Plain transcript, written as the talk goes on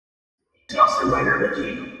Kamen Rider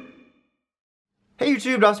Zi-O. Hey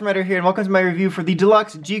YouTube, Kamen Rider here, and welcome to my review for the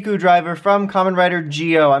Deluxe Ziku Driver from Kamen Rider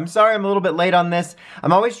Zi-O. I'm sorry I'm a little bit late on this.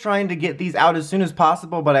 I'm always trying to get these out as soon as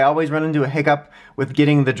possible, but I always run into a hiccup with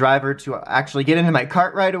getting the driver to actually get into my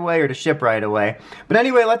cart right away or to ship right away. But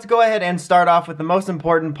anyway, let's go ahead and start off with the most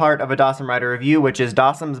important part of a Kamen Rider review, which is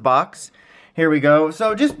Dasam's box. Here we go.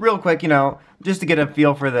 So just real quick, just to get a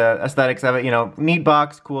feel for the aesthetics of it, neat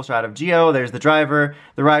box, cool shot of Zi-O. There's the driver,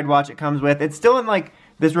 the ride watch it comes with. It's still in like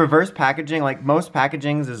this reverse packaging. Like most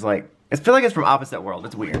packagings is like, I feel like it's from Opposite World.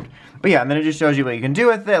 It's weird. But yeah, and then it just shows you what you can do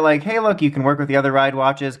with it. Like, hey look, you can work with the other ride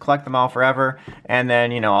watches, collect them all forever, and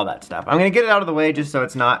then, all that stuff. I'm gonna get it out of the way just so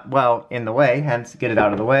it's not, well, in the way, hence get it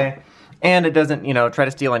out of the way. And it doesn't, try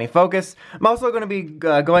to steal any focus. I'm also going to be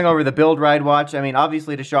going over the build ride watch. I mean,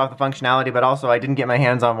 obviously to show off the functionality, but also I didn't get my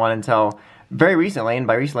hands on one until very recently. And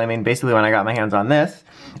by recently, I mean basically when I got my hands on this.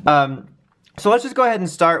 So let's just go ahead and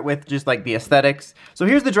start with just like the aesthetics. So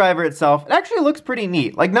here's the driver itself. It actually looks pretty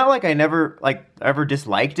neat. Like, not like I never ever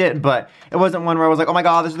disliked it, but it wasn't one where I was like, oh my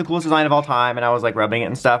god, this is the coolest design of all time, and I was like rubbing it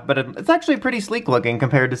and stuff. But it's actually pretty sleek looking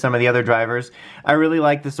compared to some of the other drivers. I really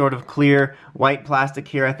like the sort of clear white plastic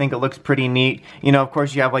here. I think it looks pretty neat. Of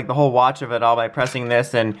course you have like the whole watch of it all by pressing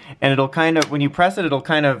this, and it'll kind of, when you press it, it'll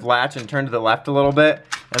kind of latch and turn to the left a little bit,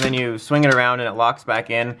 and then you swing it around and it locks back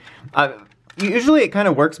in. Usually it kind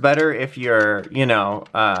of works better if you're,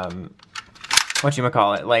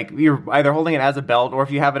 whatchamacallit, like you're either holding it as a belt or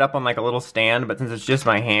if you have it up on like a little stand, but since it's just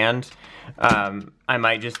my hand, I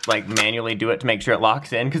might just like manually do it to make sure it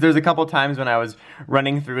locks in, because there's a couple times when I was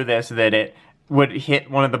running through this that it would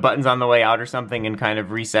hit one of the buttons on the way out or something and kind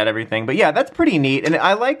of reset everything. But yeah, that's pretty neat, and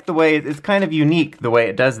I like the way it's kind of unique the way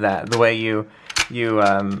it does that, the way you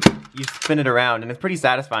spin it around, and it's pretty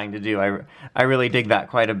satisfying to do. I really dig that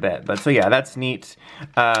quite a bit. But so yeah, that's neat.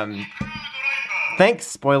 Thanks,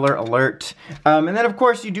 spoiler alert. And then of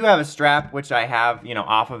course you do have a strap, which I have,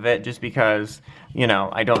 off of it just because,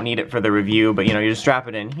 I don't need it for the review, but you just strap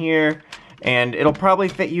it in here, and it'll probably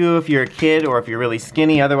fit you if you're a kid or if you're really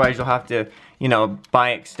skinny. Otherwise you'll have to,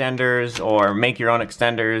 buy extenders or make your own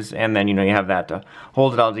extenders, and then, you have that to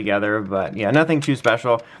hold it all together. But yeah, nothing too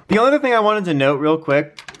special. The only other thing I wanted to note real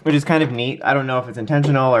quick, which is kind of neat, I don't know if it's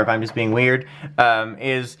intentional or if I'm just being weird,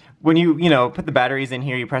 is when you, put the batteries in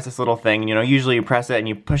here, you press this little thing, usually you press it and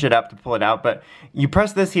you push it up to pull it out, but you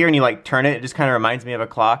press this here and you like turn it, it just kind of reminds me of a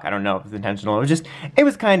clock. I don't know if it's intentional, it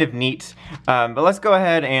was kind of neat. But let's go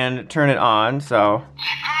ahead and turn it on, so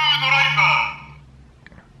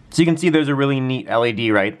you can see there's a really neat LED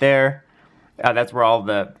right there. That's where all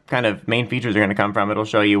the kind of main features are going to come from. It'll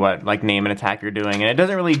show you what like name and attack you're doing, and it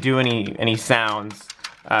doesn't really do any sounds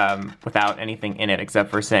without anything in it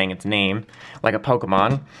except for saying its name, like a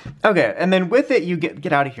Pokemon. Okay, and then with it you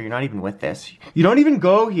get out of here. You're not even with this. You don't even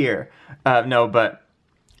go here. No, but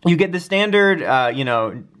you get the standard,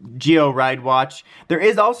 Zi-O ride watch. There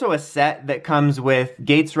is also a set that comes with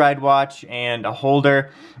Geiz ride watch and a holder.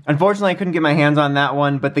 Unfortunately, I couldn't get my hands on that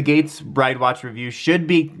one, but the Geiz ride watch review should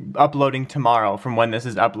be uploading tomorrow from when this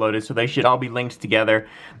is uploaded, so they should all be linked together.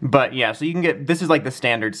 But yeah, so you can get, this is like the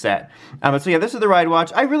standard set. So yeah, this is the ride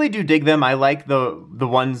watch. I really do dig them. I like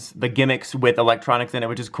the gimmicks with electronics in it,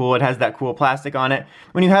 which is cool. It has that cool plastic on it.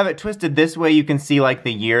 When you have it twisted this way, you can see like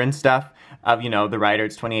the year and stuff of, the rider.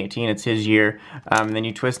 It's 2018, it's his year. And then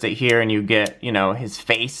you twist it here and you get, his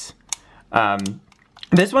face.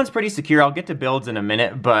 This one's pretty secure. I'll get to builds in a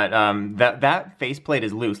minute, but that faceplate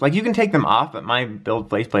is loose. Like, you can take them off, but my build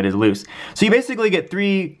faceplate is loose. So you basically get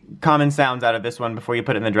 3 common sounds out of this one before you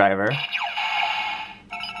put it in the driver.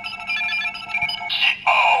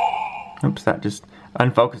 Oops, that just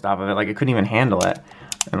unfocused off of it. Like, it couldn't even handle it.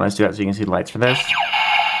 And let's do that so you can see the lights for this.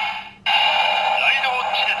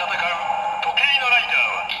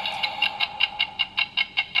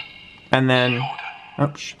 And then,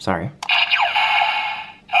 oops, sorry.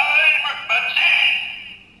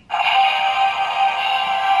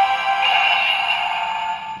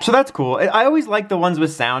 So that's cool. I always like the ones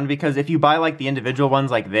with sound, because if you buy like the individual ones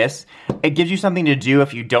like this, it gives you something to do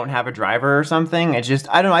if you don't have a driver or something. It's just,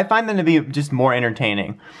 I don't know, I find them to be just more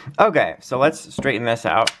entertaining. Okay, so let's straighten this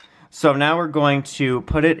out. So now we're going to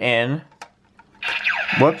put it in.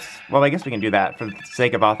 Whoops. Well, I guess we can do that for the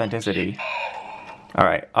sake of authenticity.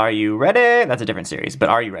 Alright, are you ready? That's a different series, but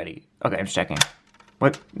are you ready? Okay, I'm just checking.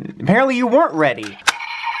 What? Apparently you weren't ready.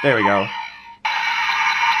 There we go.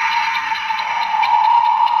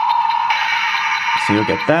 So you'll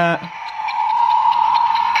get that.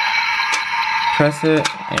 Press it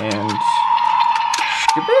and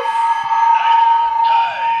skip it.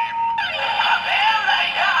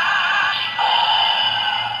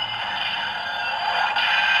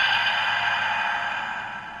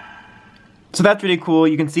 So that's really cool.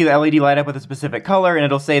 You can see the LED light up with a specific color, and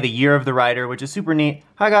it'll say the year of the rider, which is super neat.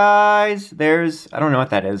 Hi guys, there's, I don't know what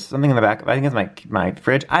that is. Something in the back. I think it's my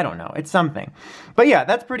fridge. I don't know. It's something. But yeah,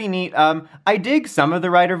 that's pretty neat. I dig some of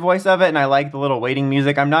the rider voice of it, and I like the little waiting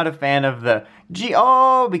music. I'm not a fan of the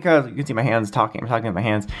G-O, because you can see my hands talking. I'm talking with my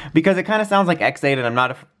hands. Because it kind of sounds like X8, and I'm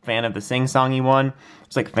not a fan of the sing-songy one.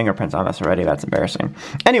 There's like fingerprints on this already. That's embarrassing.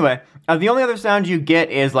 Anyway, the only other sound you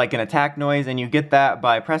get is like an attack noise, and you get that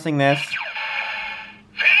by pressing this.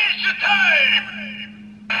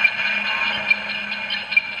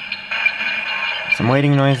 Some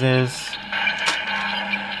waiting noises,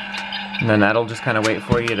 and then that'll just kind of wait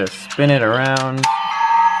for you to spin it around.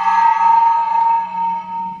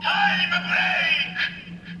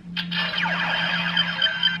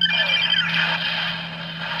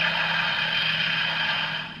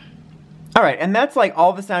 Alright, and that's like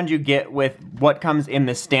all the sound you get with what comes in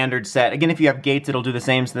the standard set. Again, if you have gates, it'll do the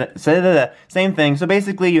same thing. So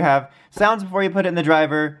basically you have sounds before you put it in the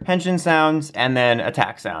driver, henshin sounds, and then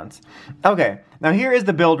attack sounds. Okay, now here is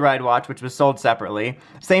the build ride watch, which was sold separately.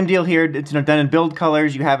 Same deal here, it's done in build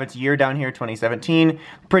colors. You have its year down here, 2017.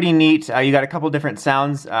 Pretty neat. You got a couple different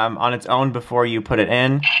sounds on its own before you put it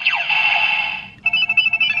in.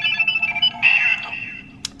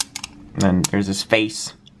 And then there's his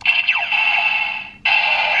face.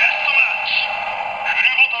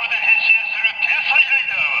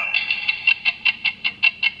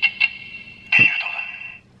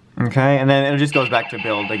 Okay, and then it just goes back to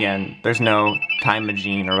build again. There's no time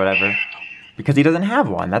machine or whatever, because he doesn't have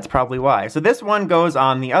one. That's probably why. So this one goes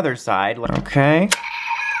on the other side. Okay,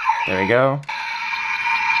 there we go.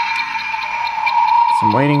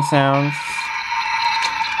 Some waiting sounds.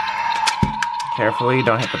 Carefully,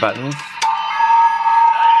 don't hit the buttons.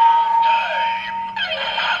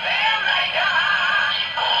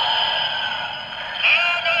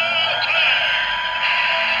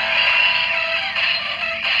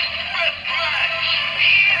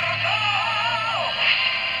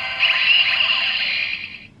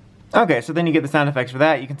 Okay, so then you get the sound effects for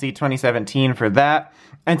that. You can see 2017 for that.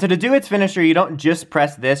 And so to do its finisher, you don't just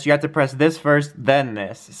press this. You have to press this first, then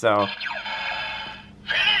this. So.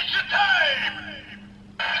 Finish the time!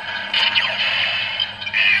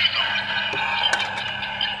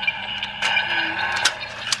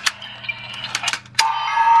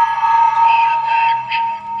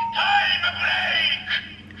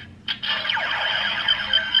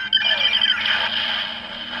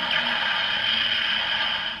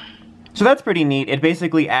 So that's pretty neat. It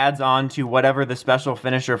basically adds on to whatever the special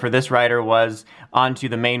finisher for this rider was onto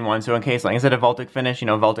the main one. So in case, like, instead of Voltic finish, you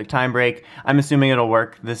know, Voltic time break, I'm assuming it'll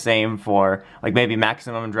work the same for, like, maybe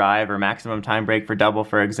maximum drive or maximum time break for double,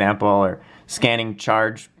 for example, or scanning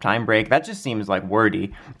charge time break. That just seems like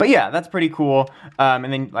wordy. But yeah, that's pretty cool.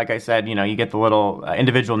 And then, like I said, you know, you get the little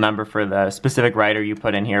individual number for the specific rider you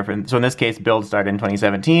put in here. So in this case, build started in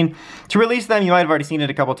 2017. To release them, you might have already seen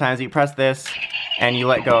it a couple times. You press this, and you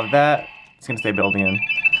let go of that. It's going to stay building in.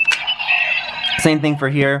 Same thing for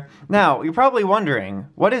here. Now, you're probably wondering,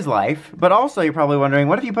 what is life? But also, you're probably wondering,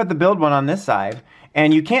 what if you put the build one on this side?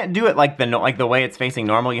 And you can't do it like the way it's facing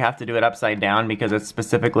normal. You have to do it upside down because it's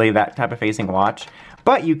specifically that type of facing watch.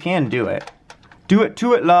 But you can do it. Do it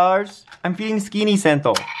to it, Lars. I'm feeling skinny,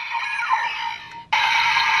 Sento.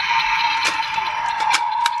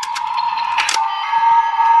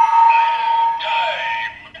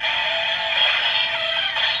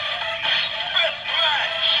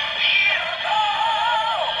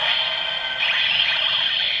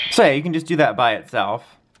 So yeah, you can just do that by itself.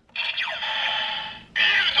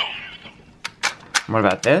 What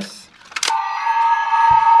about this?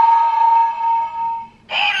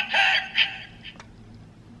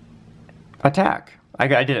 Attack.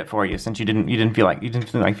 I did it for you since you didn't feel like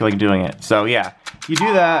doing it. So yeah, you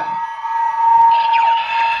do that,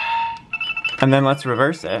 and then let's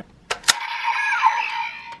reverse it.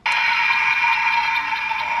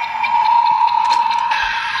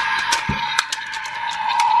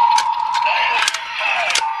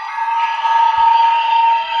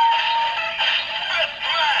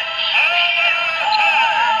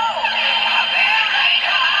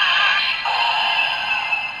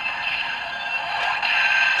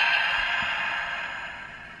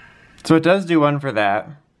 So it does do one for that.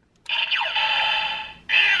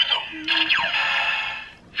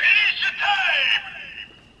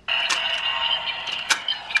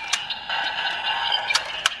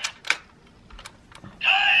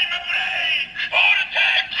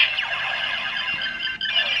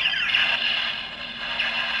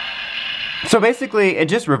 So basically, it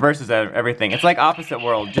just reverses everything. It's like opposite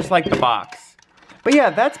world, just like the box. But yeah,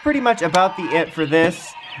 that's pretty much about it for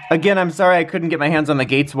this. Again, I'm sorry I couldn't get my hands on the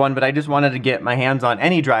Geiz one, but I just wanted to get my hands on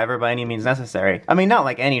any driver by any means necessary. I mean, not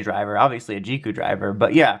like any driver, obviously a Ziku driver,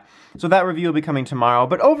 but yeah. So that review will be coming tomorrow,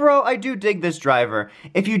 but overall, I do dig this driver.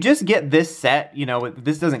 If you just get this set, you know,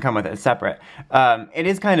 this doesn't come with it, it's separate. It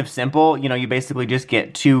is kind of simple, you know, you basically just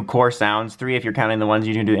get 2 core sounds, 3 if you're counting the ones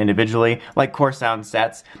you can do individually, like core sound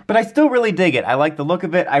sets, but I still really dig it. I like the look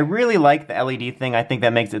of it, I really like the LED thing, I think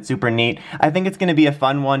that makes it super neat. I think it's going to be a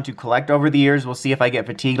fun one to collect over the years. We'll see if I get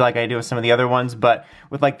fatigued like I do with some of the other ones, but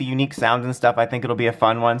with like the unique sounds and stuff, I think it'll be a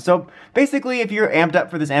fun one. So basically, if you're amped up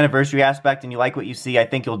for this anniversary aspect and you like what you see, I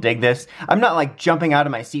think you'll dig this. I'm not like jumping out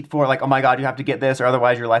of my seat for like, oh my god, you have to get this or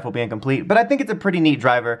otherwise your life will be incomplete, but I think it's a pretty neat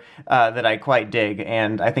driver that I quite dig,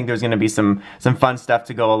 and I think there's going to be some fun stuff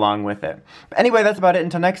to go along with it. But anyway, that's about it.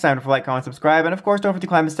 Until next time, don't forget to like, comment, subscribe, and of course, don't forget to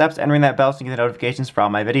climb the steps and ring that bell so you can get the notifications for all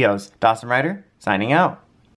my videos. Dawson Rider, signing out.